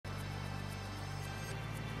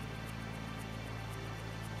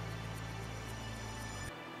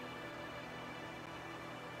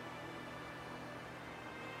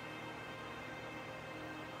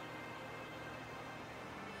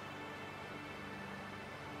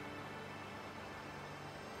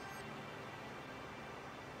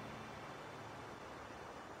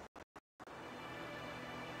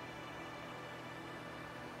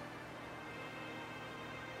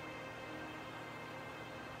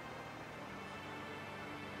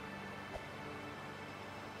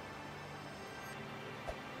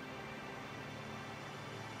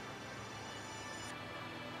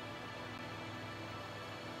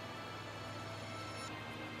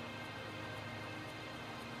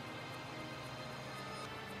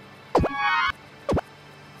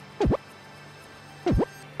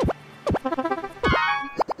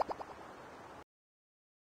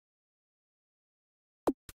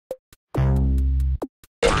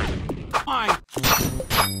I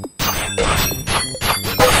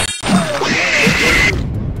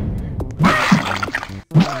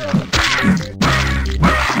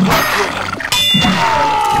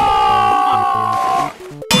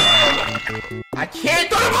can't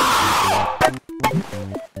do them all!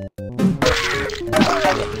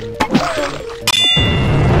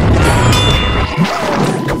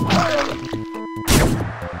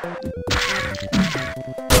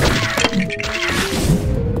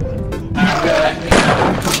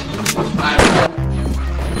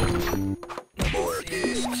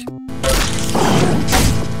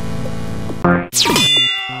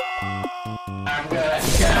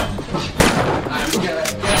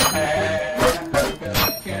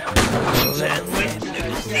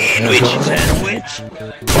 Sandwich.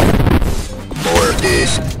 More of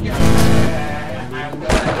this.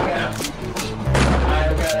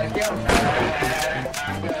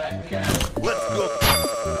 Let's go.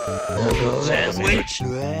 Sandwich.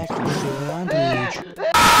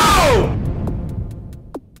 Oh!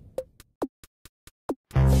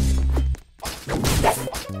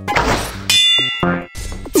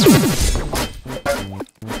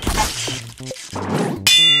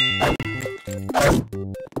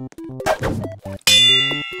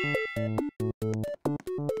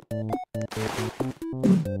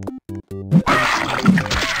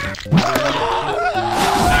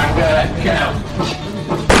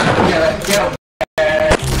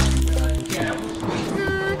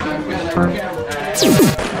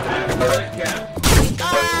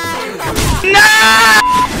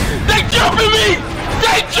 They jumping me!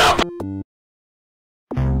 They jump!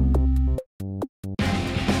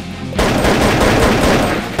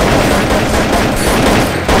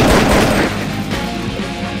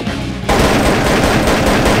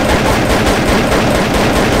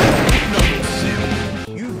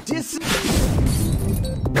 You dis.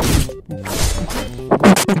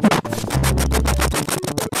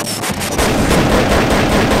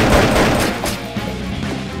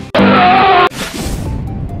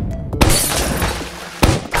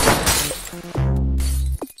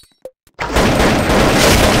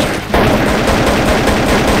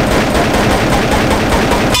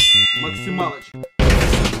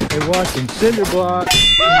 Hey, watching cinder block.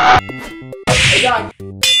 Hey, dog.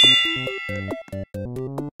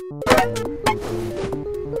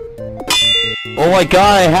 Oh my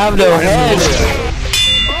god, I have no head!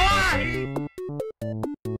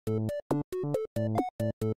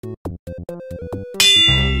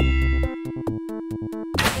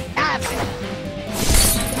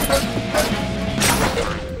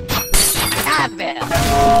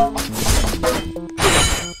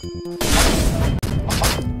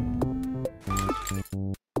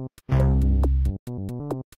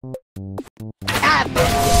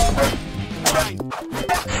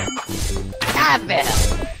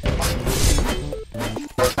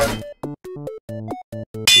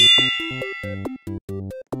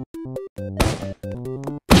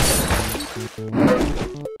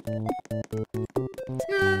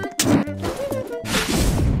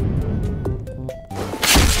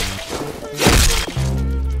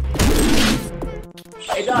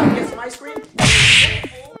 Hey, dog, get some ice cream?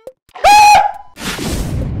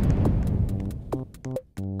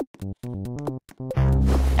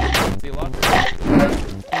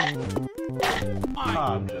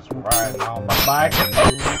 I'm just riding on my bike.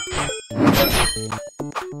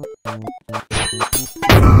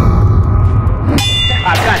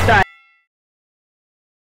 I got that.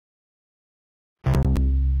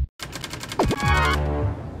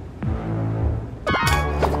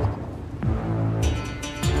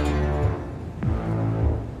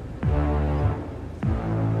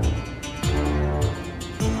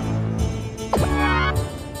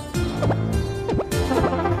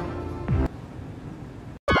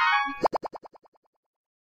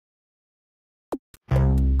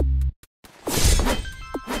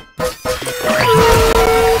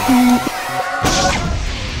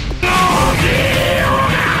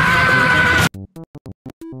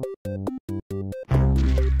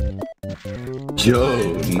 Yo,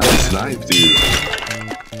 nice knife, dude.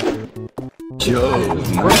 Yo,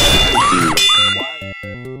 nice knife, dude.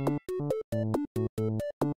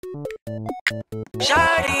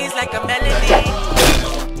 Shawty's like a melody.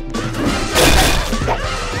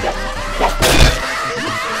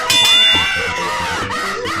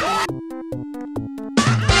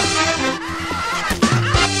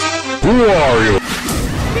 Who are you?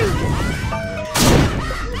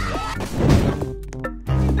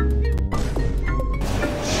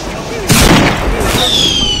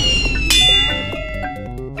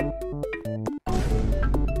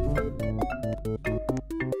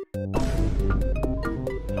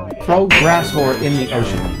 pro grass whore in the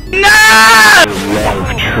ocean. I love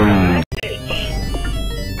trees.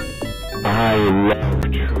 I love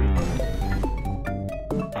trees.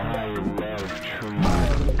 I love trees.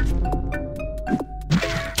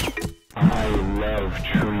 I love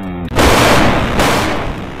trees.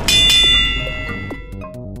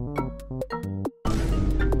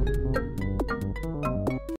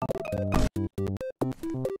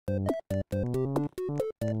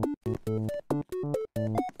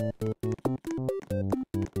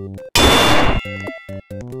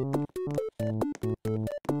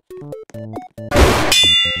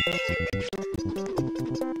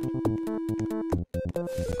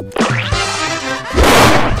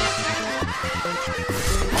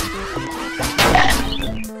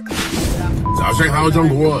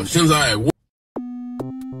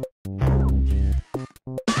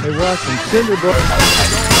 They watching Cinder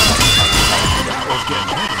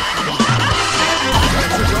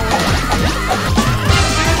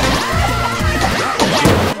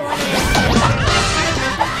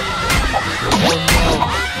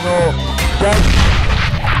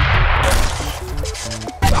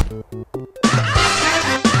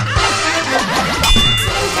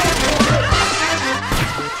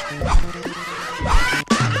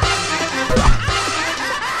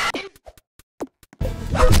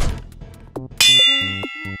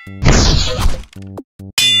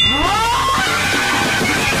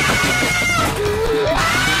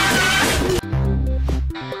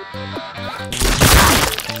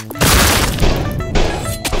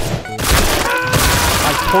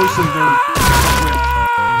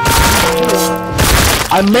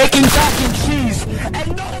I'm making mac and cheese,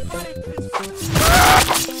 and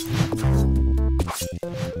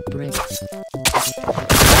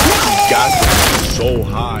Got so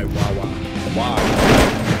high. Wow.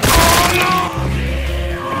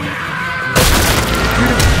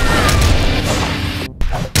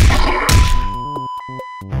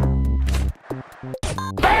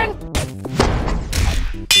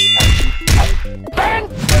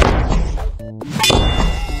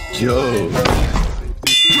 Yo.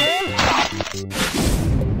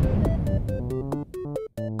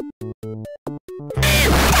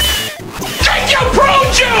 Drink your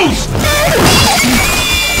prune juice!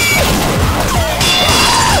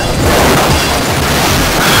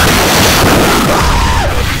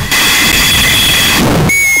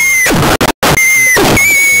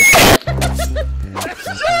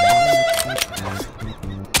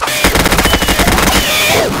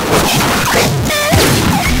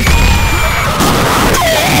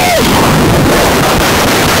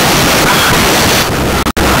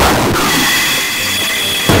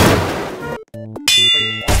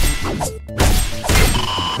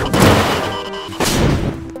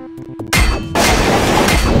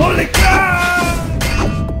 Holy cow!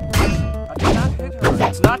 I did not hit her.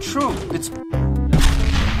 It's not true. It's...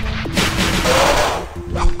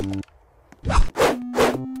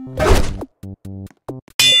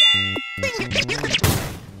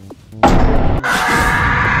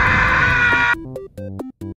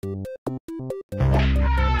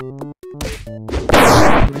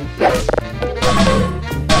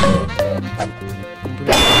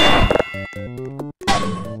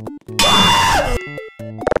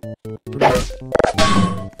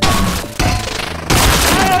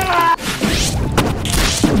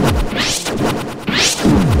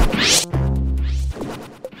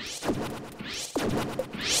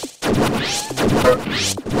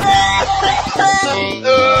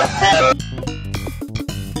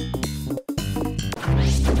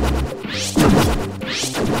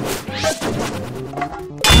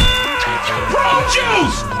 Prune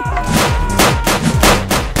juice!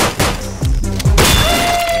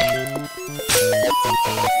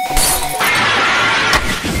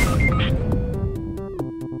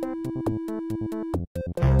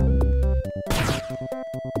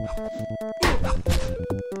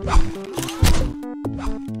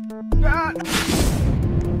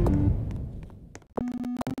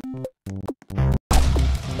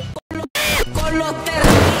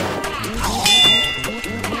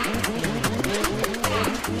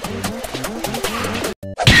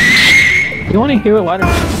 You want to hear it? Why don't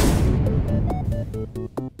you?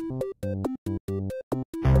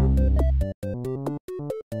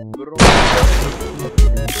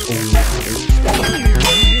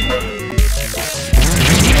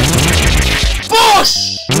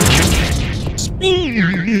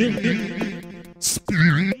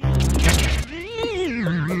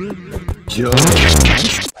 Yo.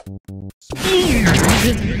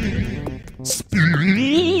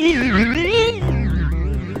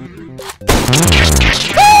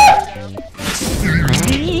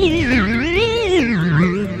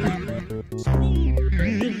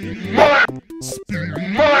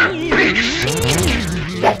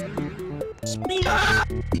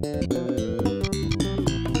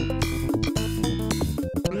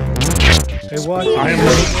 Hey, what? I am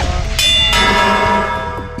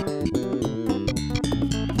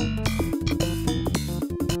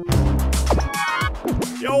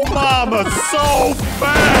Yo, mama, so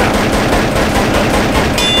fat!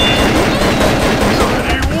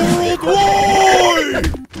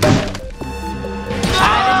 Worldwide!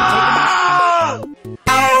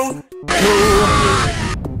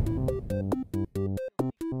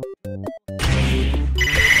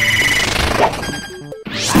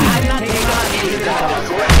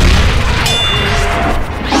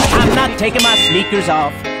 I'm not taking my sneakers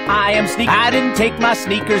off. I am sneak. I didn't take my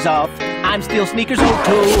sneakers off. I'm still sneakers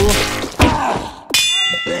O2.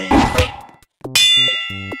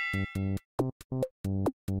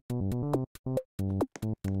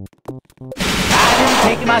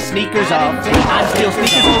 Taking my sneakers off. I'm still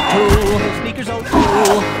sneakers O2. Sneakers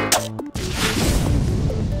O2.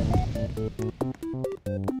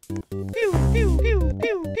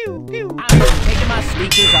 I'm taking my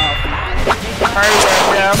sneakers off.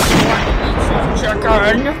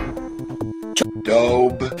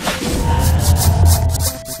 Dope.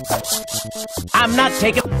 I'm not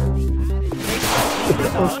taking.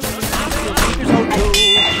 Sneakers O2.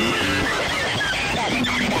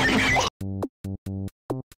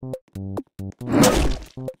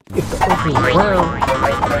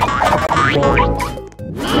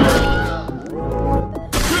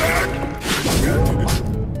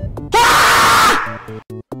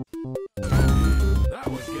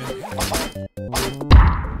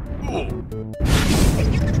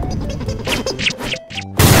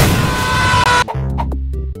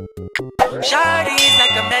 Shawty's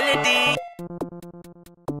like a melody.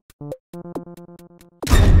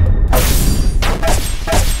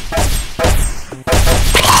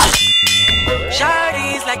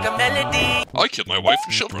 Shawty's like a melody. I killed my wife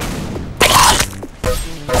and children.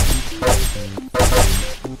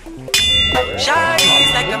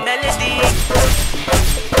 Shawty's like a melody.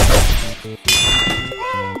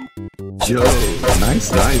 Yo, nice,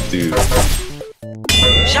 dude.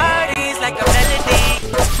 Shawty's like a melody.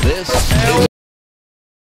 This is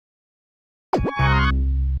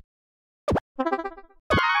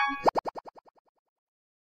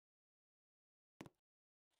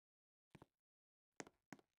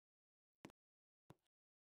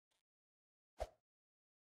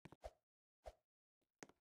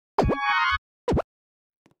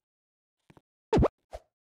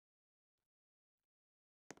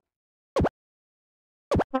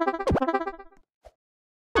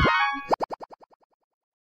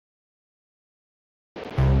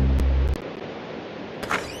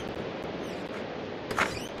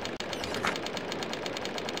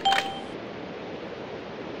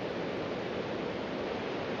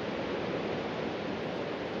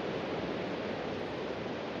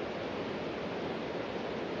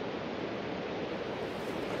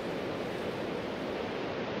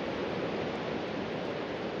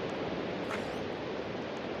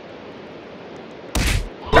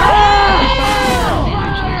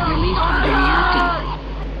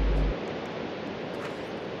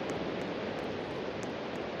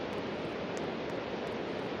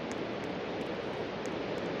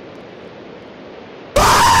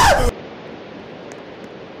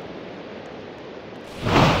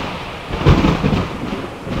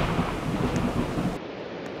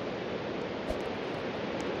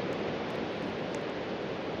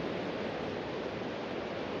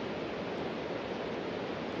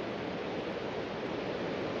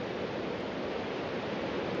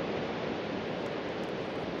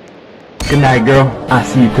Good night, girl. I'll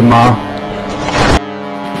see you tomorrow.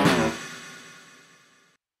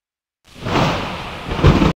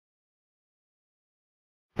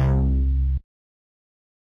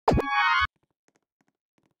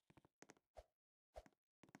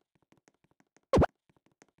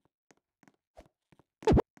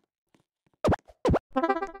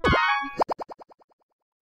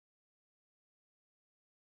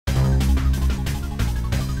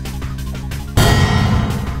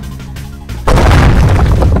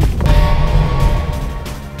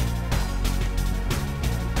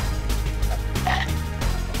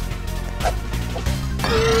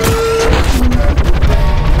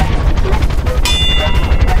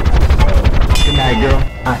 Girl,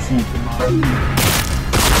 I'll see you tomorrow.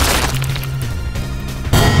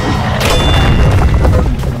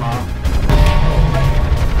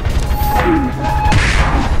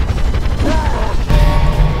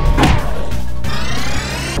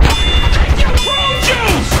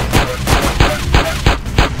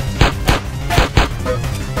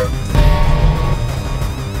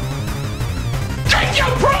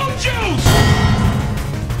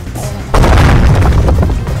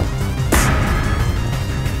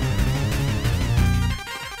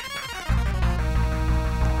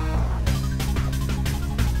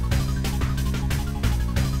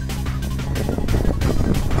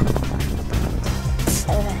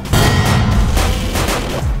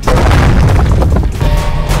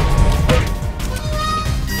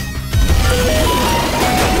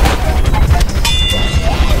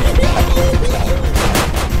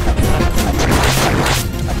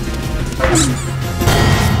 Take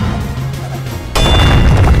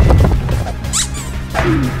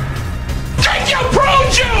your prune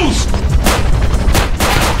juice!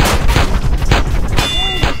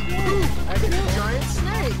 I can a giant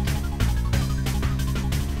snake.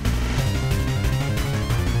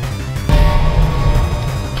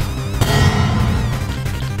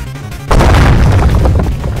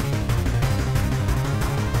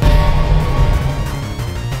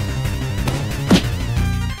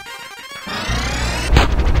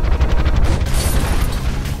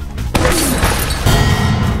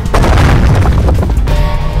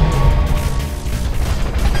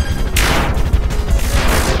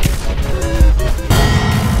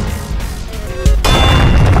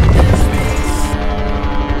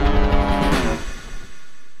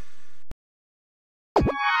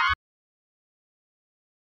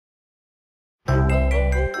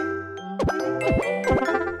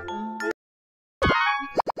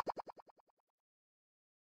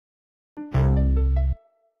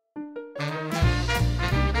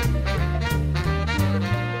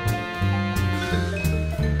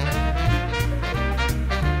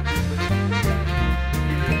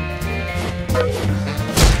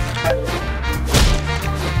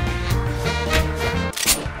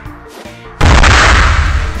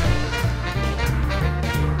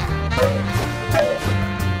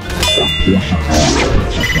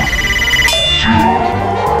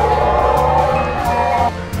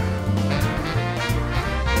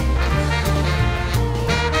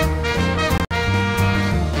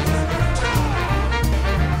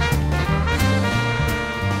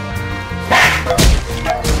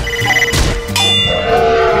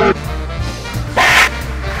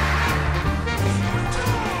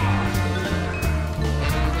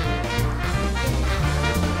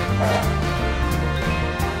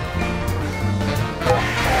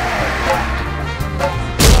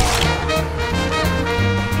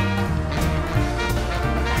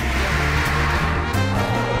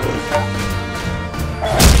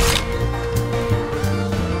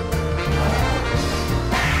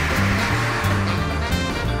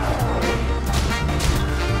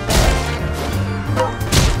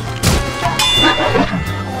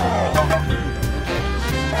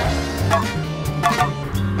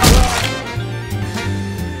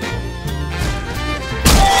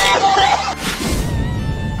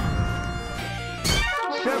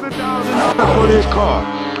 $7,000 for this car,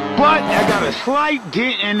 but I got a slight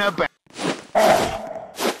dent in the back.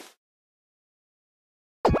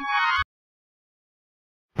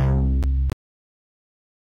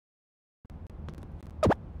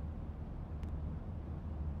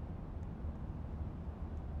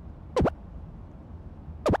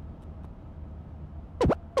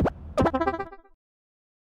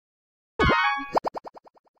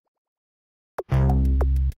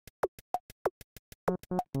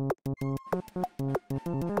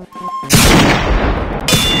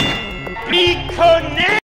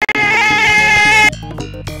 Reconnect!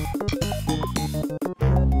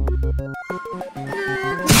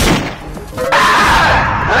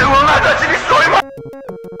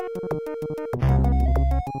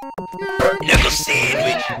 Knuckle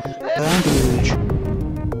sandwich!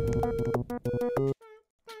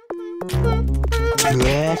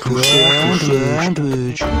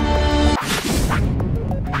 Sandwich. Who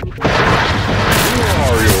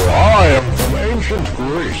are you? I am from ancient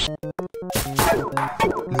Greece.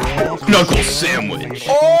 Knuckle sandwich!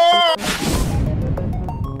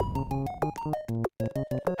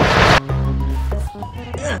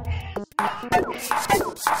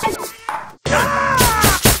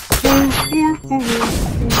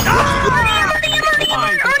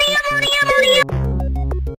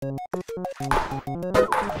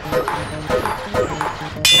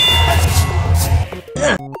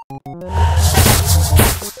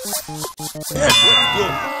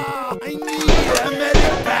 I need a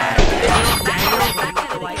medic bag!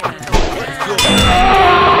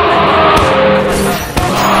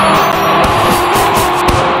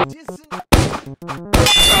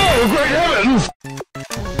 Oh, great heavens!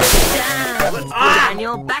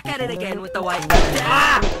 Daniel, back at it again with the white vans.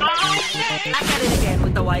 Back at it again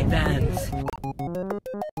with the white vans.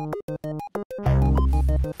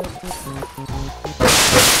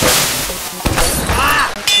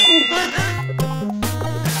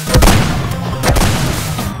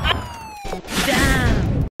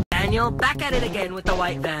 Damn! Daniel, back at it again with the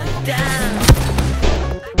white van. Damn!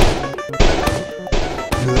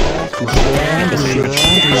 Daniel, back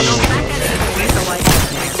at it with the white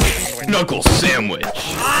van. Knuckle sandwich!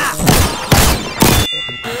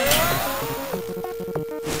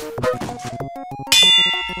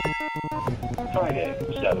 Friday,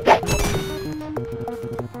 7.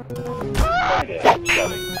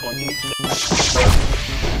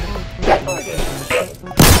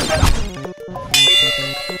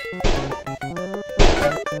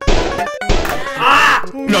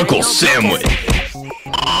 Knuckle sandwich.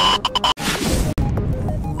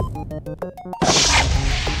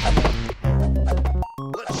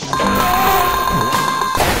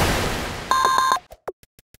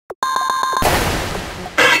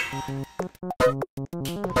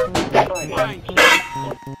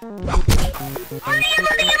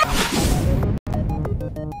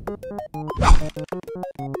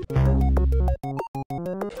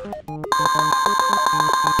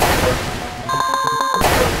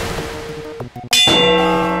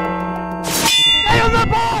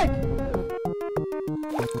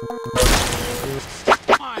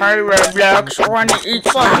 Hi Roblox, wanna eat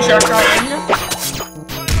some chicken?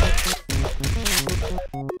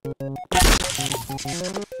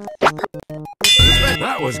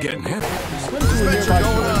 That was getting heavy.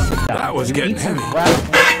 That was getting heavy.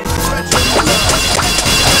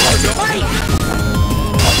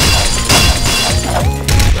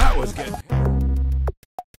 That was getting heavy.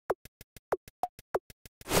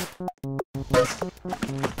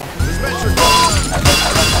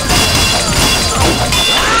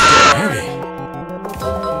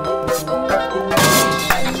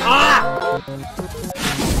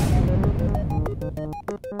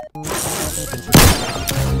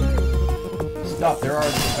 Stop, there are...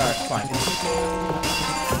 Alright, fine.